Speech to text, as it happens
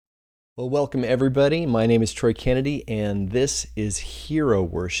Well, welcome everybody. My name is Troy Kennedy, and this is Hero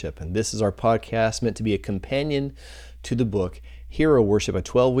Worship. And this is our podcast meant to be a companion to the book Hero Worship, a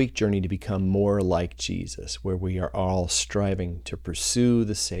 12-week journey to become more like Jesus, where we are all striving to pursue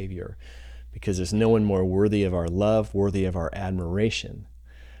the Savior, because there's no one more worthy of our love, worthy of our admiration,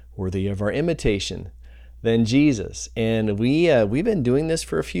 worthy of our imitation than Jesus. And we've been doing this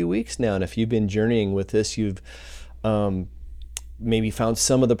for a few weeks now, and if you've been journeying with this, you've maybe found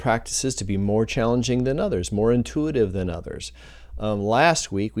some of the practices to be more challenging than others, more intuitive than others.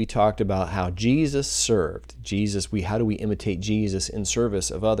 Last week we talked about how Jesus served. How do we imitate Jesus in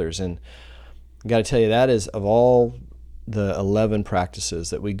service of others? And I got to tell you, that is, of all the 11 practices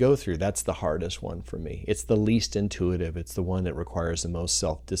that we go through, that's the hardest one for me. It's the least intuitive. It's the one that requires the most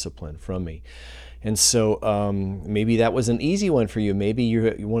self-discipline from me. And so maybe that was an easy one for you. Maybe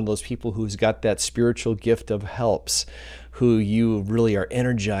you're one of those people who's got that spiritual gift of helps, who you really are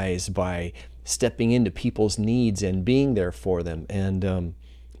energized by stepping into people's needs and being there for them. And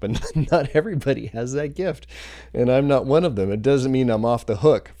but not everybody has that gift, and I'm not one of them. It doesn't mean I'm off the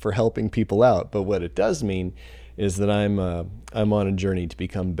hook for helping people out, but what it does mean is that I'm on a journey to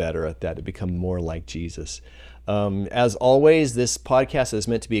become better at that, to become more like Jesus. As always, this podcast is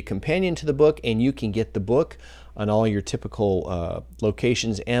meant to be a companion to the book, and you can get the book on all your typical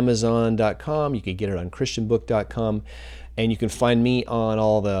locations, Amazon.com. You can get it on ChristianBook.com, and you can find me on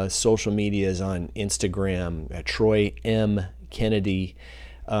all the social medias on Instagram at Troy M. Kennedy,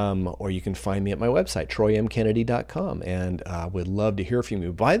 or you can find me at my website, TroyMKennedy.com, and I would love to hear from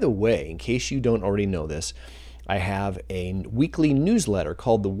you. By the way, in case you don't already know this, I have a weekly newsletter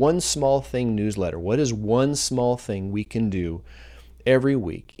called the One Small Thing Newsletter. What is one small thing we can do every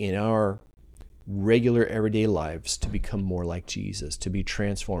week in our regular everyday lives to become more like Jesus, to be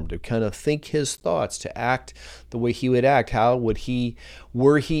transformed, to kind of think his thoughts, to act the way he would act? How would he,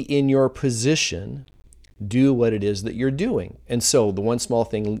 were he in your position, do what it is that you're doing? And so the One Small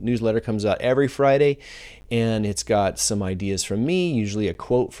Thing newsletter comes out every Friday, and it's got some ideas from me, usually a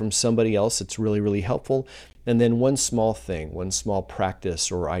quote from somebody else that's really, really helpful, and then one small thing, one small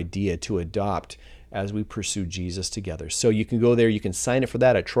practice or idea to adopt as we pursue Jesus together. So you can go there, you can sign up for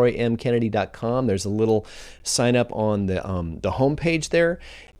that at TroyMKennedy.com. There's a little sign up on the homepage there,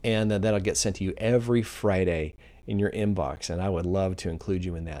 and that'll get sent to you every Friday in your inbox, and I would love to include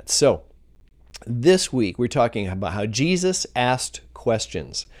you in that. So this week we're talking about how Jesus asked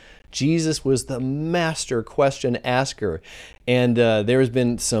questions. Jesus was the master question asker. And there's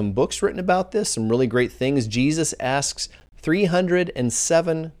been some books written about this, some really great things. Jesus asks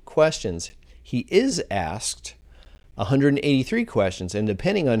 307 questions. He is asked 183 questions. And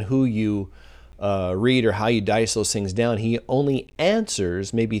depending on who you read or how you dice those things down, he only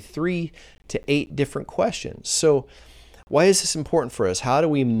answers maybe 3 to 8 different questions. So why is this important for us? How do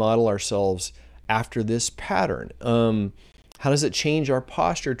we model ourselves after this pattern? How does it change our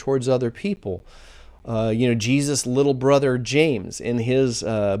posture towards other people? Jesus' little brother James, in his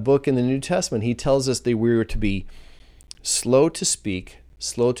book in the New Testament, he tells us that we are to be slow to speak,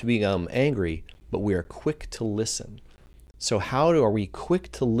 slow to become angry, but we are quick to listen. So are we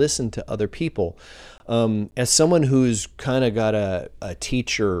quick to listen to other people? As someone who's kind of got a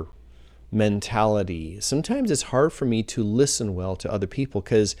teacher mentality, sometimes it's hard for me to listen well to other people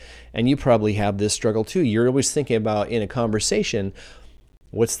because, and you probably have this struggle too, you're always thinking about, in a conversation,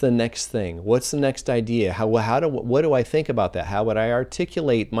 what's the next thing? What's the next idea? What do I think about that? How would I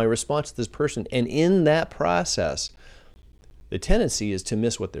articulate my response to this person? And in that process, the tendency is to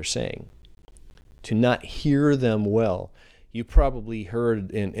miss what they're saying, to not hear them well. You probably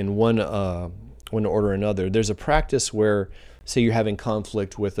heard in one order or another, there's a practice where, say you're having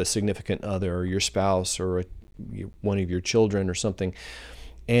conflict with a significant other or your spouse or one of your children or something,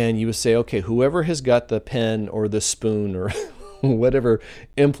 and you would say, okay, whoever has got the pen or the spoon or whatever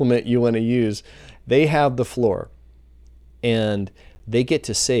implement you want to use, they have the floor. And they get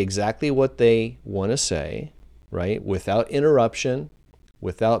to say exactly what they want to say, right? Without interruption,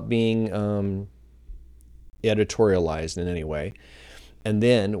 without being editorialized in any way. And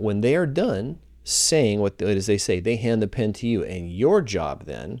then when they are done saying what it is they say, they hand the pen to you, and your job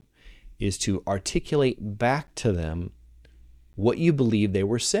then is to articulate back to them what you believe they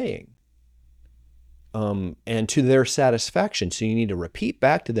were saying, and to their satisfaction. So you need to repeat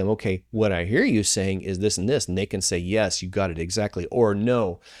back to them, okay, what I hear you saying is this and this, and they can say, yes, you got it exactly, or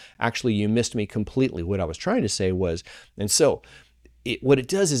no, actually you missed me completely. What I was trying to say was, and so what it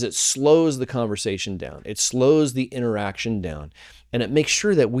does is it slows the conversation down. It slows the interaction down. And it makes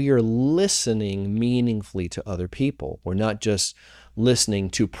sure that we are listening meaningfully to other people. We're not just listening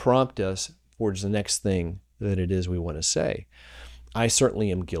to prompt us towards the next thing that it is we want to say. I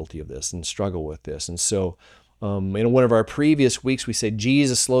certainly am guilty of this and struggle with this. And so in one of our previous weeks, we said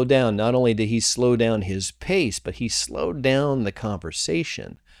Jesus slowed down. Not only did he slow down his pace, but he slowed down the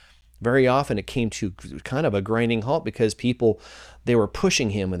conversation. Very often it came to kind of a grinding halt because people, they were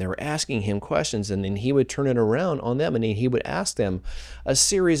pushing him and they were asking him questions, and then he would turn it around on them and he would ask them a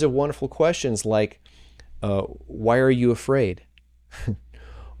series of wonderful questions like, why are you afraid?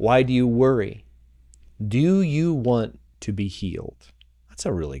 Why do you worry? Do you want to be healed? That's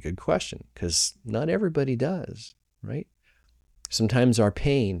a really good question because not everybody does, right? Sometimes our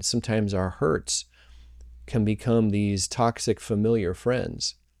pain, sometimes our hurts can become these toxic familiar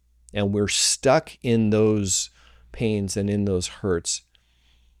friends. And we're stuck in those pains and in those hurts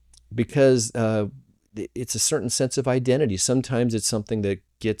because it's a certain sense of identity. Sometimes it's something that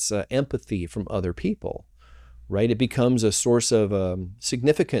gets empathy from other people, right? It becomes a source of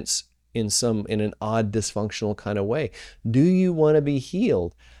significance in an odd, dysfunctional kind of way. Do you want to be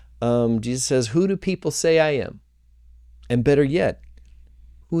healed? Jesus says, who do people say I am? And better yet,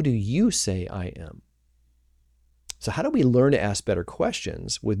 who do you say I am? So how do we learn to ask better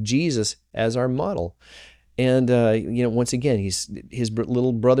questions with Jesus as our model? And, once again, his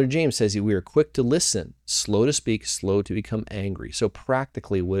little brother James says we are quick to listen, slow to speak, slow to become angry. So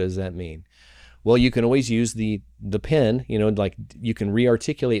practically, what does that mean? Well, you can always use the pen, like you can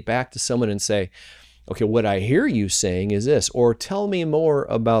re-articulate back to someone and say, okay, what I hear you saying is this, or tell me more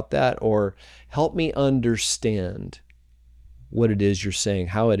about that, or help me understand what it is you're saying,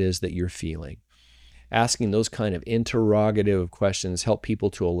 how it is that you're feeling. Asking those kind of interrogative questions help people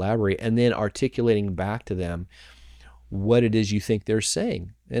to elaborate, and then articulating back to them what it is you think they're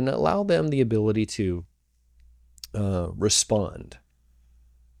saying and allow them the ability to respond,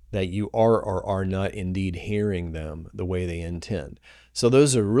 that you are or are not indeed hearing them the way they intend. So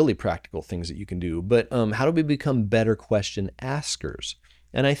those are really practical things that you can do. But how do we become better question askers?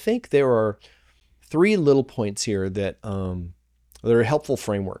 And I think there are 3 little points here that are a helpful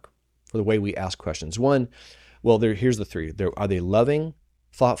framework for the way we ask questions. One, well, here's the 3. Are they loving,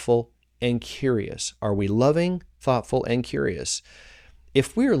 thoughtful, and curious? Are we loving, thoughtful, and curious?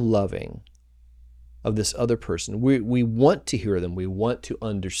 If we're loving of this other person, we want to hear them, we want to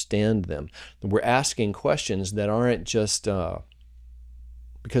understand them. We're asking questions that aren't just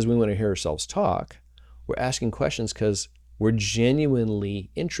because we want to hear ourselves talk. We're asking questions because we're genuinely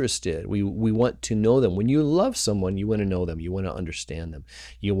interested. We want to know them. When you love someone, you want to know them. You want to understand them.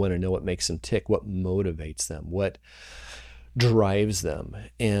 You want to know what makes them tick, what motivates them, what drives them.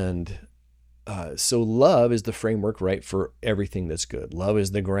 And so love is the framework, right, for everything that's good. Love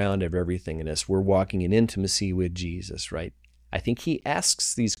is the ground of everything in us. We're walking in intimacy with Jesus, right? I think he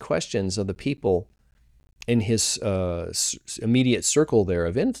asks these questions of the people in his immediate circle there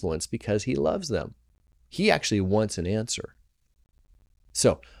of influence because he loves them. He actually wants an answer.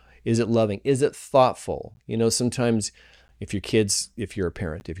 So, is it loving? Is it thoughtful? Sometimes if you're a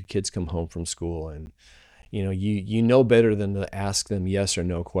parent, if your kids come home from school and, you know better than to ask them yes or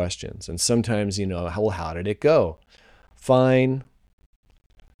no questions. And sometimes, how did it go? Fine.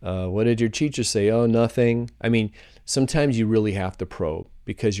 What did your teacher say? Oh, nothing. I mean, sometimes you really have to probe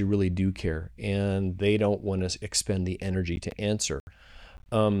because you really do care and they don't want to expend the energy to answer.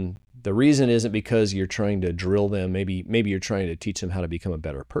 The reason isn't because you're trying to drill them. Maybe you're trying to teach them how to become a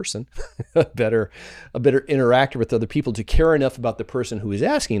better person, a better interactor with other people, to care enough about the person who is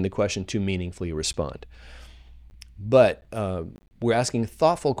asking the question to meaningfully respond. But we're asking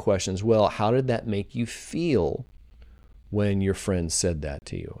thoughtful questions. Well, how did that make you feel when your friend said that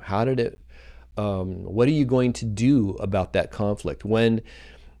to you? How did it? What are you going to do about that conflict when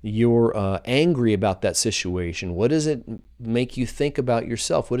you're angry about that situation? What does it make you think about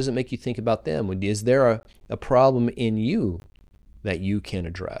yourself? What does it make you think about them? Is there a problem in you that you can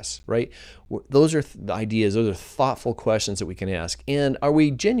address, right? Those are the ideas. Those are thoughtful questions that we can ask. And are we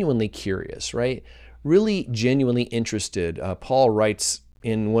genuinely curious, right? Really genuinely interested. Paul writes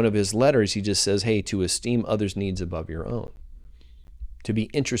in one of his letters, he just says, hey, to esteem others' needs above your own, to be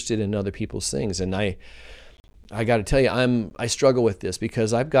interested in other people's things. And I got to tell you, I struggle with this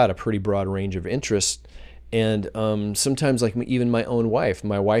because I've got a pretty broad range of interests. And sometimes, like even my own wife,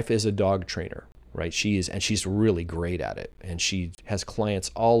 my wife is a dog trainer, right? She's really great at it. And she has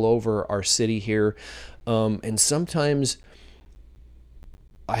clients all over our city here. And sometimes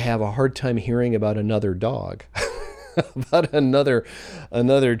I have a hard time hearing about another dog, about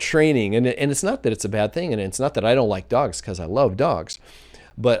another training. And it's not that it's a bad thing. And it's not that I don't like dogs, because I love dogs.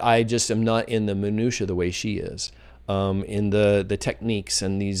 But I just am not in the minutia the way she is, in the techniques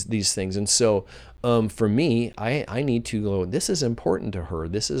and these things. And so for me, I need to go, this is important to her.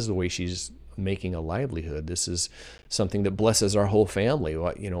 This is the way she's making a livelihood. This is something that blesses our whole family.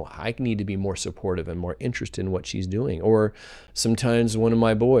 I need to be more supportive and more interested in what she's doing. Or sometimes one of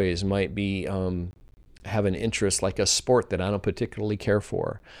my boys might be have an interest like a sport that I don't particularly care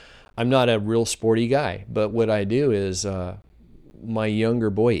for. I'm not a real sporty guy, but what I do is my younger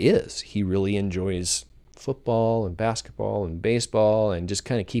boy is. He really enjoys football and basketball and baseball and just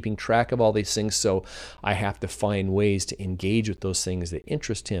kind of keeping track of all these things. So I have to find ways to engage with those things that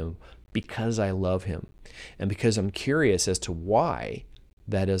interest him because I love him and because I'm curious as to why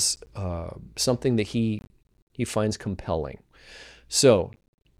that is something that he finds compelling. So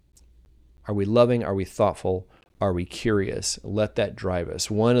are we loving? Are we thoughtful? Are we curious? Let that drive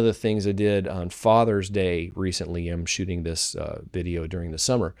us. One of the things I did on Father's Day recently, I'm shooting this video during the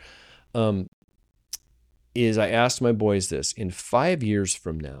summer, is I asked my boys this: in 5 years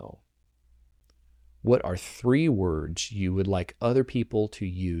from now, what are 3 words you would like other people to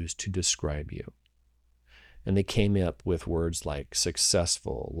use to describe you? And they came up with words like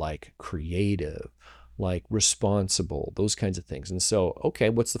successful, like creative, like responsible, those kinds of things. And so, okay,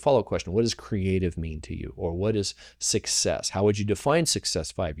 what's the follow-up question? What does creative mean to you? Or what is success? How would you define success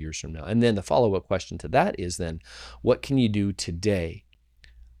 5 years from now? And then the follow-up question to that is then, what can you do today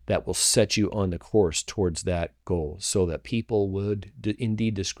that will set you on the course towards that goal so that people would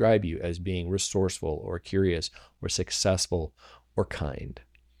indeed describe you as being resourceful or curious or successful or kind?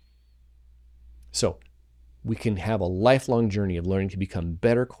 So we can have a lifelong journey of learning to become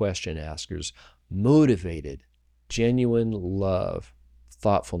better question askers, motivated, genuine love,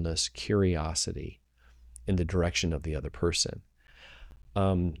 thoughtfulness, curiosity in the direction of the other person.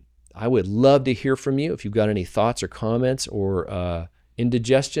 I would love to hear from you. If you've got any thoughts or comments or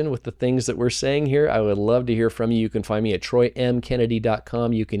indigestion with the things that we're saying here, I would love to hear from you. You can find me at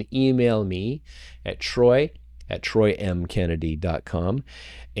troymkennedy.com. You can email me at troy@troymkennedy.com.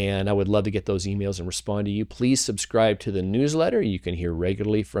 And I would love to get those emails and respond to you. Please subscribe to the newsletter. You can hear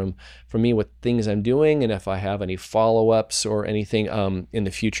regularly from me what things I'm doing. And if I have any follow-ups or anything in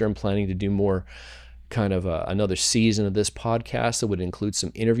the future, I'm planning to do more kind of another season of this podcast that would include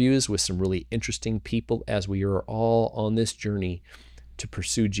some interviews with some really interesting people as we are all on this journey to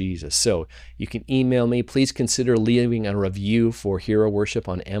pursue Jesus. So you can email me. Please consider leaving a review for Hero Worship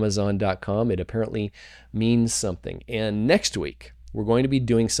on Amazon.com. It apparently means something. And next week, we're going to be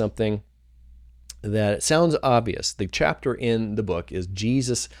doing something that sounds obvious. The chapter in the book is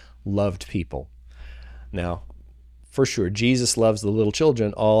Jesus Loved People. Now, for sure, Jesus loves the little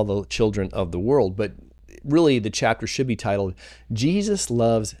children, all the children of the world, but really the chapter should be titled, Jesus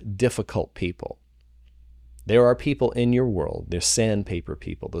Loves Difficult People. There are people in your world, there's sandpaper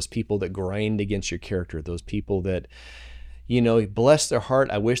people, those people that grind against your character, those people that, bless their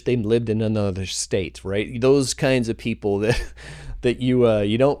heart, I wish they lived in another state, right? Those kinds of people that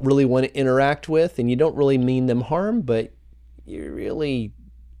you don't really want to interact with, and you don't really mean them harm, but you really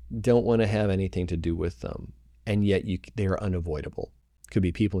don't want to have anything to do with them. And yet they are unavoidable. Could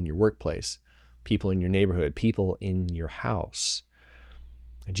be people in your workplace, people in your neighborhood, people in your house.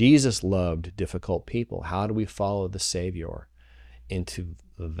 Jesus loved difficult people. How do we follow the Savior into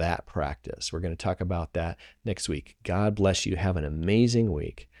that practice? We're going to talk about that next week. God bless you. Have an amazing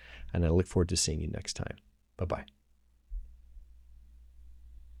week. And I look forward to seeing you next time. Bye-bye.